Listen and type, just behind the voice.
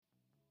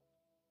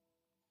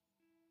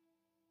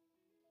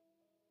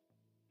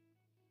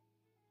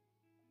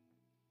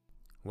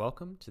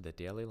Welcome to the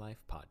Daily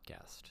Life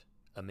Podcast,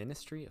 a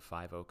ministry of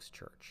Five Oaks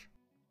Church.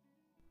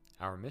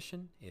 Our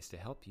mission is to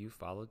help you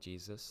follow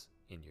Jesus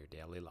in your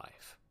daily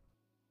life.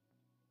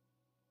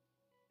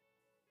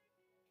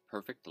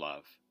 Perfect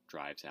love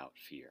drives out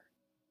fear.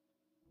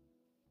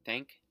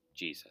 Thank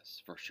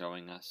Jesus for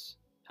showing us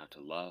how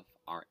to love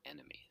our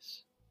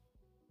enemies.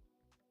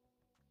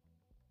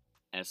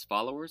 As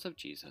followers of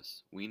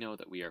Jesus, we know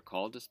that we are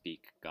called to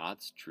speak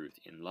God's truth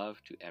in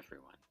love to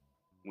everyone.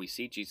 We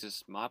see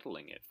Jesus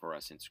modeling it for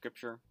us in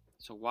Scripture,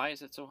 so why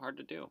is it so hard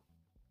to do?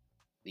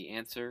 The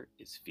answer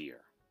is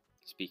fear.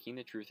 Speaking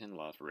the truth in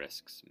love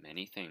risks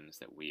many things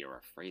that we are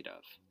afraid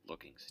of: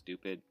 looking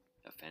stupid,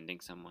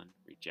 offending someone,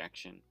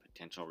 rejection,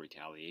 potential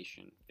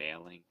retaliation,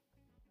 failing.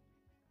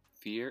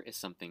 Fear is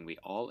something we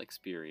all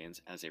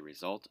experience as a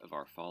result of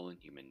our fallen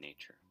human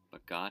nature,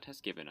 but God has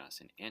given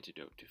us an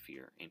antidote to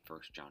fear in 1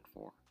 John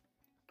 4,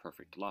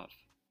 perfect love.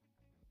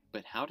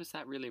 But how does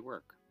that really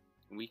work?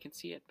 We can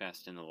see it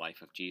best in the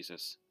life of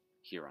Jesus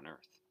here on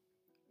earth.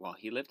 While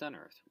he lived on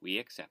earth, we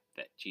accept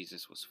that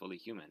Jesus was fully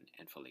human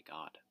and fully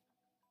God.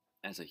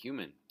 As a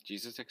human,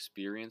 Jesus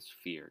experienced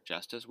fear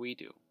just as we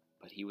do,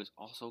 but he was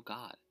also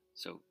God,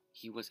 so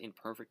he was in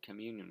perfect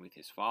communion with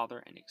his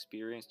Father and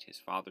experienced his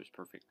Father's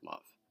perfect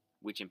love,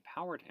 which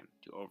empowered him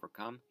to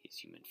overcome his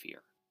human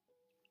fear.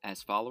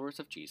 As followers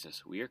of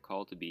Jesus, we are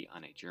called to be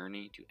on a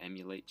journey to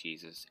emulate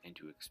Jesus and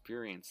to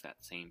experience that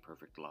same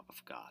perfect love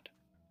of God.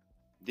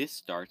 This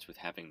starts with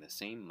having the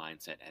same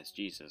mindset as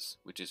Jesus,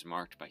 which is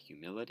marked by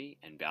humility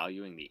and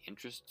valuing the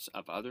interests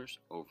of others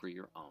over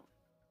your own.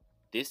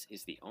 This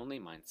is the only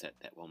mindset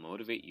that will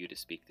motivate you to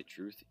speak the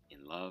truth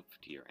in love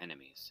to your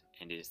enemies,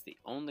 and it is the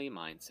only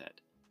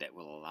mindset that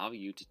will allow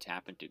you to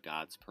tap into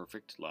God's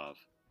perfect love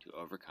to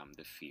overcome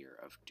the fear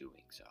of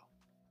doing so.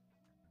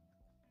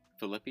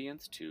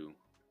 Philippians 2,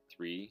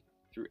 3-8,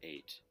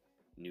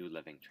 New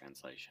Living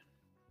Translation.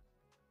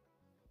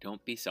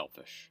 Don't be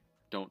selfish.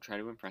 Don't try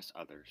to impress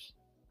others.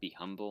 Be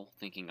humble,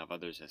 thinking of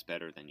others as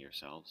better than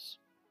yourselves.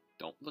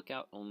 Don't look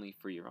out only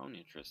for your own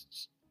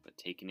interests, but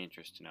take an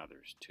interest in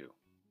others too.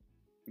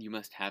 You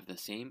must have the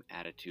same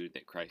attitude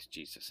that Christ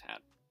Jesus had.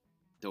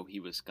 Though he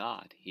was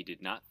God, he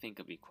did not think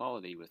of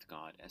equality with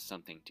God as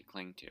something to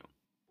cling to.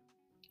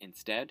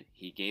 Instead,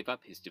 he gave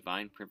up his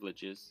divine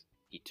privileges,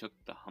 he took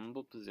the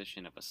humble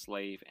position of a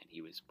slave, and he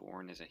was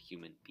born as a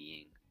human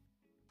being.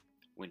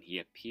 When he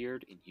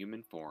appeared in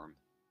human form,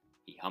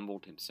 he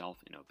humbled himself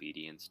in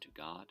obedience to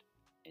God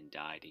and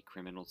died a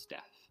criminal's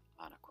death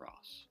on a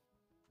cross.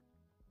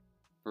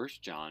 1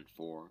 John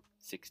 4,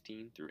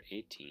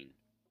 16-18,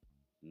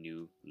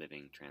 New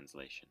Living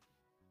Translation.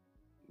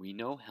 We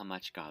know how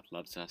much God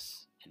loves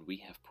us, and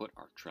we have put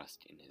our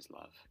trust in his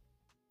love.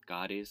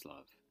 God is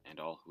love, and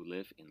all who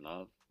live in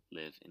love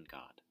live in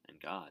God, and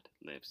God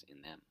lives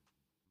in them.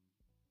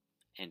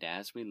 And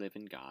as we live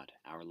in God,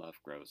 our love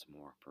grows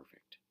more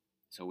perfect.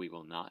 So we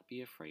will not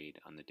be afraid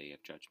on the day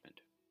of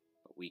judgment,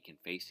 but we can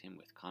face him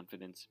with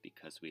confidence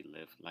because we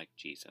live like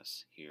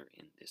Jesus here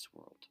in this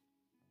world.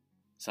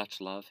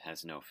 Such love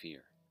has no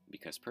fear,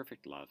 because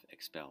perfect love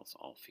expels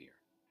all fear.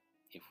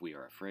 If we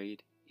are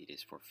afraid, it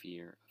is for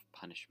fear of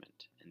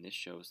punishment, and this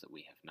shows that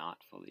we have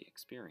not fully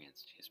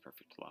experienced his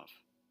perfect love.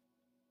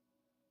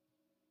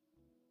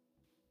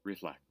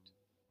 Reflect.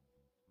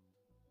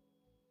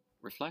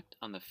 Reflect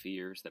on the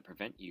fears that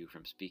prevent you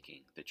from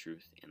speaking the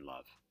truth in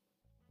love.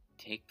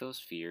 Take those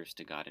fears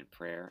to God in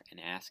prayer and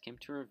ask him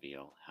to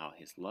reveal how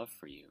his love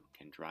for you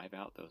can drive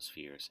out those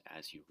fears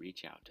as you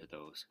reach out to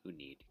those who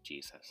need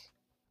Jesus.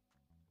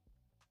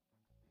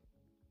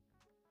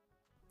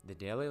 The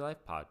Daily Life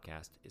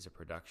Podcast is a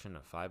production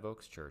of Five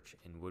Oaks Church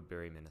in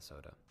Woodbury,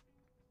 Minnesota.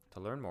 To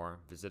learn more,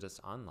 visit us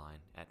online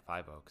at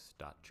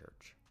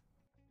fiveoaks.church.